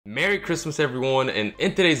Merry Christmas everyone, and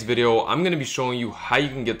in today's video I'm going to be showing you how you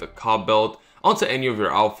can get the cop belt onto any of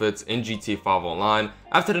your outfits in GTA 5 Online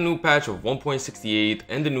after the new patch of 1.68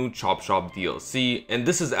 and the new Chop Shop DLC, and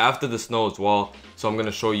this is after the snow as well. So I'm going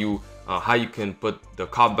to show you how you can put the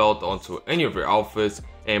cop belt onto any of your outfits.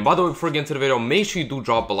 And by the way, before we get into the video, make sure you do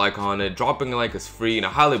drop a like on it. Dropping a like is free and I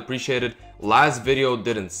highly appreciate it. Last video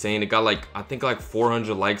did insane. It got I think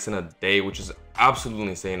 400 likes in a day, which is absolutely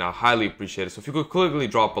insane. I highly appreciate it. So if you could quickly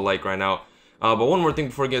drop a like right now. But one more thing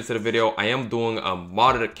before we get into the video, I am doing a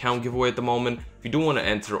modded account giveaway at the moment. If you do want to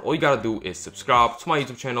enter, all you gotta do is subscribe to my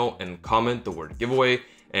YouTube channel and comment the word giveaway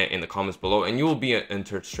in the comments below, and you will be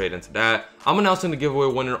entered straight into that. I'm announcing the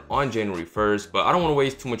giveaway winner on January 1st, but I don't want to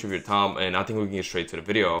waste too much of your time, and I think we can get straight to the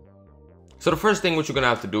video. So the first thing what you're gonna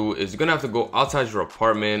have to do is you're gonna have to go outside your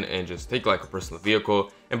apartment and just take a personal vehicle.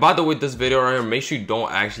 And by the way, this video right here, make sure you don't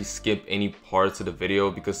actually skip any parts of the video,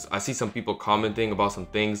 because I see some people commenting about some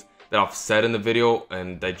things that I've said in the video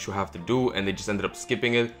and that you have to do, and they just ended up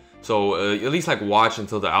skipping it. So at least watch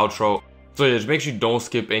until the outro. So yeah, just make sure you don't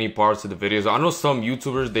skip any parts of the videos. I know some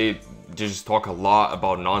YouTubers, they just talk a lot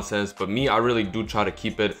about nonsense, but me, I really do try to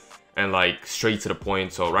keep it and straight to the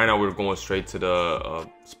point. So right now we're going straight to the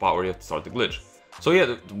spot where you have to start the glitch. So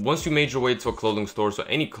yeah, once you made your way to a clothing store, so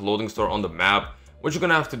any clothing store on the map, what you're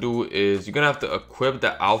gonna have to do is you're gonna have to equip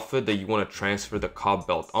the outfit that you want to transfer the cop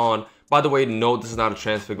belt on. By the way, no, this is not a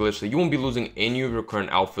transfer glitch, so you won't be losing any of your current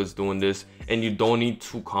outfits doing this, and you don't need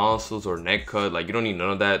 2 consoles or neck cut. You don't need none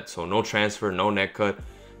of that. So no transfer, no neck cut.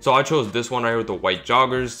 So I chose this one right here with the white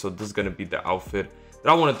joggers. So this is gonna be the outfit that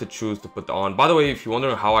I wanted to choose to put on. By the way, if you're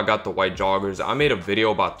wondering how I got the white joggers, I made a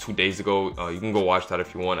video about 2 days ago. You can go watch that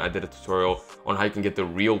if you want. I did a tutorial on how you can get the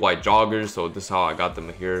real white joggers. So this is how I got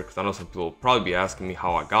them here, because I know some people will probably be asking me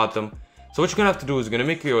how I got them. So what you're gonna have to do is you're gonna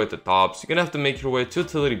make your way at the top. So you're gonna have to make your way to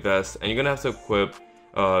utility vest, and you're gonna have to equip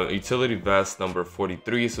utility vest number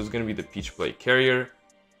 43. So it's gonna be the peach plate carrier.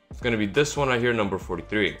 It's gonna be this one right here, number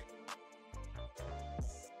 43.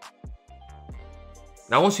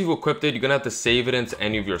 Now once you've equipped it, you're gonna have to save it into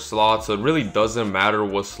any of your slots. So it really doesn't matter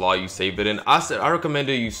what slot you save it in. I recommend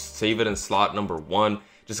that you save it in slot number 1,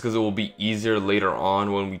 just because it will be easier later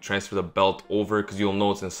on when we transfer the belt over, because you'll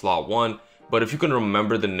know it's in slot 1. But if you can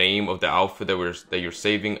remember the name of the outfit that you're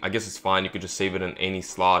saving, I guess it's fine. You could just save it in any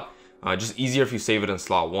slot. Just easier if you save it in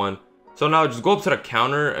slot 1. So now just go up to the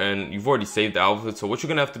counter, and you've already saved the outfit. So what you're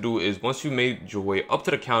gonna have to do is once you made your way up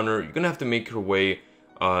to the counter, you're gonna have to make your way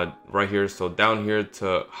right here. So down here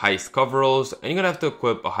to heist coveralls, and you're gonna have to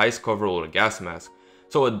equip a heist coverall with a gas mask.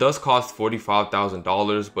 So it does cost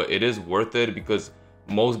 $45,000, but it is worth it, because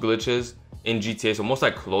most glitches in GTA, so most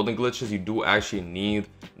clothing glitches, you do actually need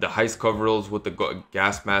the heist coveralls with the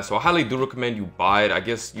gas mask. So I highly do recommend you buy it. I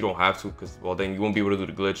guess you don't have to, because well, then you won't be able to do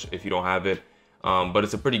the glitch if you don't have it. But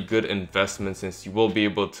it's a pretty good investment, since you will be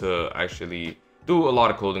able to actually do a lot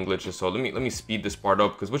of clothing glitches. So let me speed this part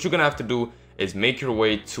up, because what you're gonna have to do is make your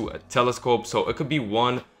way to a telescope. So it could be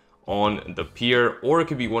one on the pier, or it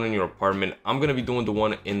could be one in your apartment. I'm gonna be doing the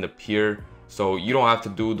one in the pier, so you don't have to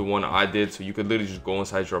do the one I did. So you could literally just go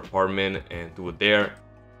inside your apartment and do it there.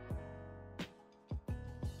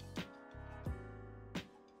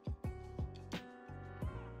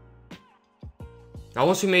 Now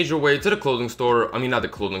once you made your way to the clothing store, I mean not the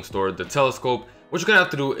clothing store, the telescope, what you're gonna have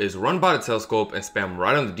to do is run by the telescope and spam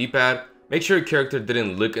right on the D-pad. Make sure your character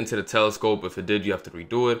didn't look into the telescope. If it did, you have to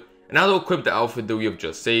redo it. And now they'll equip the outfit that we have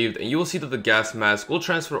just saved, and you will see that the gas mask will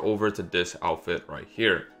transfer over to this outfit right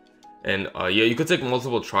here. And yeah, you could take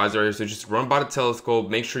multiple tries right here. So just run by the telescope,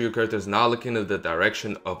 make sure your character is not looking in the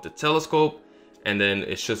direction of the telescope, and then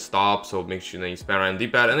it should stop. So make sure that you spam right on the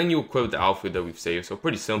D-pad, and then you equip the outfit that we've saved. So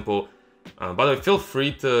pretty simple. By the way, feel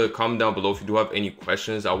free to comment down below if you do have any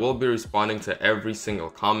questions. I will be responding to every single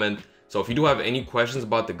comment. So if you do have any questions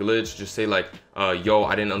about the glitch, just say yo,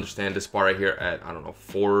 I didn't understand this part right here at, I don't know,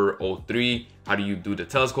 4:03. How do you do the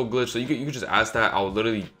telescope glitch? So you could just ask that. I'll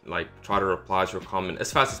literally try to reply to your comment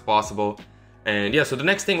as fast as possible. And yeah, so the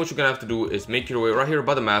next thing what you're gonna have to do is make your way right here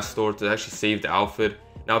by the mask store to actually save the outfit.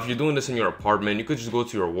 Now if you're doing this in your apartment, you could just go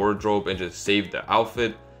to your wardrobe and just save the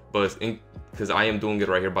outfit. But because I am doing it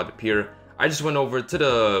right here by the pier, I just went over to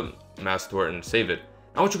the mask store and save it.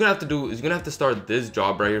 Now what you're gonna have to do is you're gonna have to start this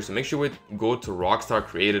job right here. So make sure you go to Rockstar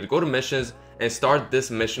Created, go to missions, and start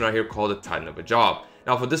this mission right here called the Titan of a Job.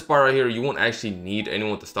 Now for this part right here, you won't actually need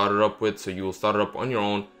anyone to start it up with, so you will start it up on your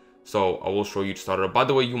own. So I will show you to start it up. By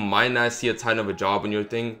the way, you might not see a Titan of a Job in your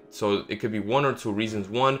thing, so it could be 1 or 2 reasons.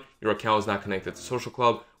 1, your account is not connected to Social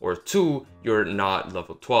Club, or 2, you're not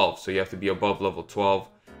level 12, so you have to be above level 12.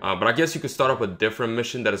 But I guess you could start up a different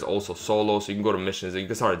mission that is also solo, so you can go to missions and you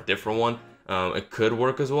can start a different one. It could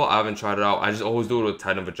work as well. I haven't tried it out. I just always do it with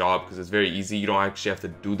Titan of a Job because it's very easy. You don't actually have to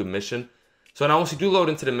do the mission. So now once you do load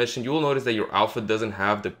into the mission, you will notice that your outfit doesn't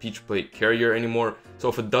have the peach plate carrier anymore. So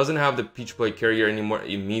if it doesn't have the peach plate carrier anymore,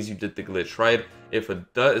 it means you did the glitch right. If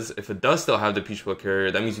it does still have the peach plate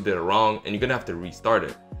carrier, that means you did it wrong and you're gonna have to restart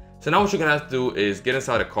it. So now what you're gonna have to do is get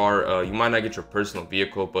inside a car. You might not get your personal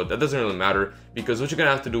vehicle, but that doesn't really matter because what you're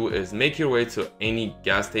gonna have to do is make your way to any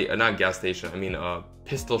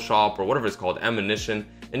pistol shop or whatever it's called, ammunition,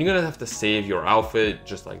 and you're gonna have to save your outfit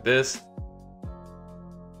just like this.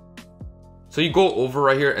 So you go over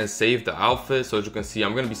right here and save the outfit. So as you can see,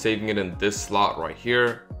 I'm gonna be saving it in this slot right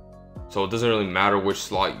here. So it doesn't really matter which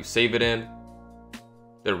slot you save it in.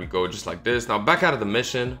 There we go, just like this. Now back out of the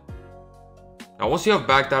mission. Now once you have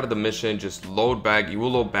backed out of the mission, just load back. You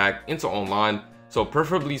will load back into online. So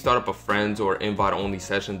preferably start up a friends or invite only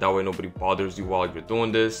session. That way nobody bothers you while you're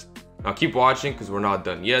doing this. Now keep watching because we're not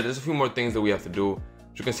done yet. There's a few more things that we have to do.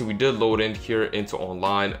 As you can see, we did load in here into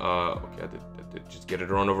online. Okay, I did just get it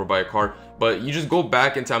run over by a car. But you just go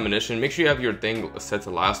back into ammunition. Make sure you have your thing set to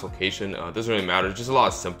last location. Doesn't really matter. It's just a lot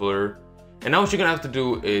simpler. And now what you're gonna have to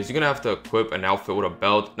do is you're gonna have to equip an outfit with a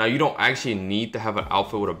belt. Now you don't actually need to have an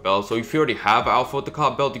outfit with a belt. So if you already have an outfit with the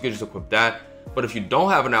cop belt, you can just equip that. But if you don't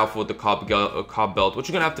have an outfit with the cop belt, what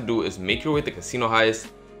you're gonna have to do is make your way to casino heist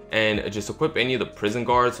and just equip any of the prison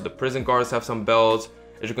guards. So the prison guards have some belts.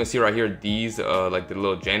 As you can see right here, these like the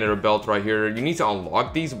little janitor belt right here, you need to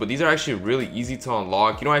unlock these, but these are actually really easy to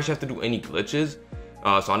unlock. You don't actually have to do any glitches.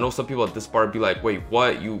 So I know some people at this part be like, wait,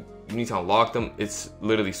 what? You need to unlock them? It's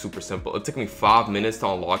literally super simple. It took me 5 minutes to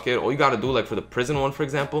unlock it. All you gotta do, like for the prison one, for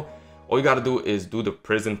example, all you gotta do is do the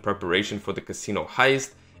prison preparation for the casino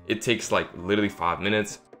heist. It takes like literally 5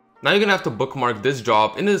 minutes. Now you're gonna have to bookmark this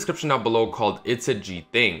job in the description down below called It's a G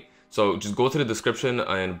Thing. So just go to the description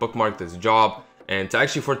and bookmark this job. And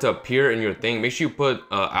for it to appear in your thing, make sure you put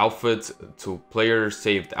outfits to player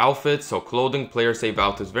saved outfits. So clothing, player saved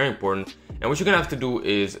outfits, very important. And what you're gonna have to do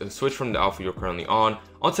is switch from the outfit you're currently on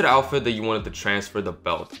onto the outfit that you wanted to transfer the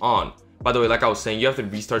belt on. By the way, like I was saying, you have to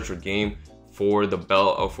restart your game for the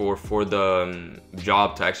belt or for the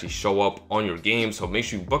job to actually show up on your game. So make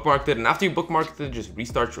sure you bookmarked it, and after you bookmarked it, just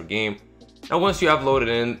restart your game. Now once you have loaded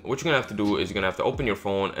in, what you're gonna have to do is you're gonna have to open your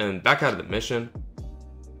phone and back out of the mission.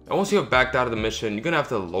 And once you have backed out of the mission, you're gonna have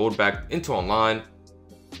to load back into online.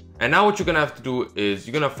 And now what you're gonna have to do is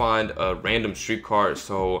you're gonna find a random streetcar.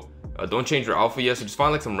 So don't change your outfit yet, so just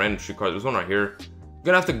find like some random streetcar. There's one right here. You're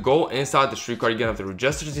gonna have to go inside the streetcar. You're gonna have to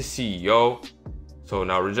register as a CEO. So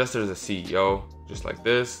now register as a CEO, just like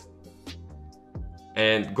this.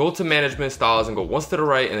 And go to management styles and go once to the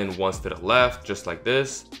right and then once to the left, just like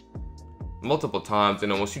this. Multiple times,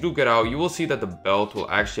 and then once you do get out, you will see that the belt will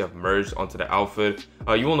actually have merged onto the outfit.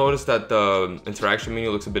 You will notice that the interaction menu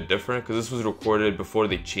looks a bit different because this was recorded before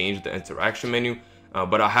they changed the interaction menu.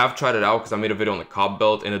 But I have tried it out because I made a video on the cop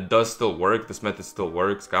belt and it does still work. This method still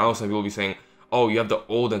works. I know some people will be saying, oh, you have the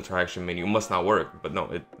old interaction menu, it must not work. But no,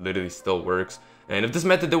 it literally still works. And if this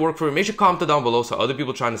method did work for you, make sure to comment down below so other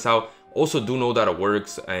people trying this out also do know that it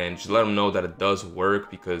works, and just let them know that it does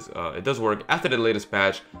work, because it does work after the latest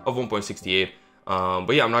patch of 1.68.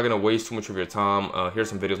 But yeah, I'm not gonna waste too much of your time. Here's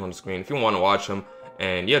some videos on the screen if you want to watch them.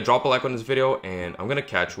 And yeah, drop a like on this video, and I'm gonna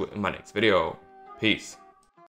catch you in my next video. Peace.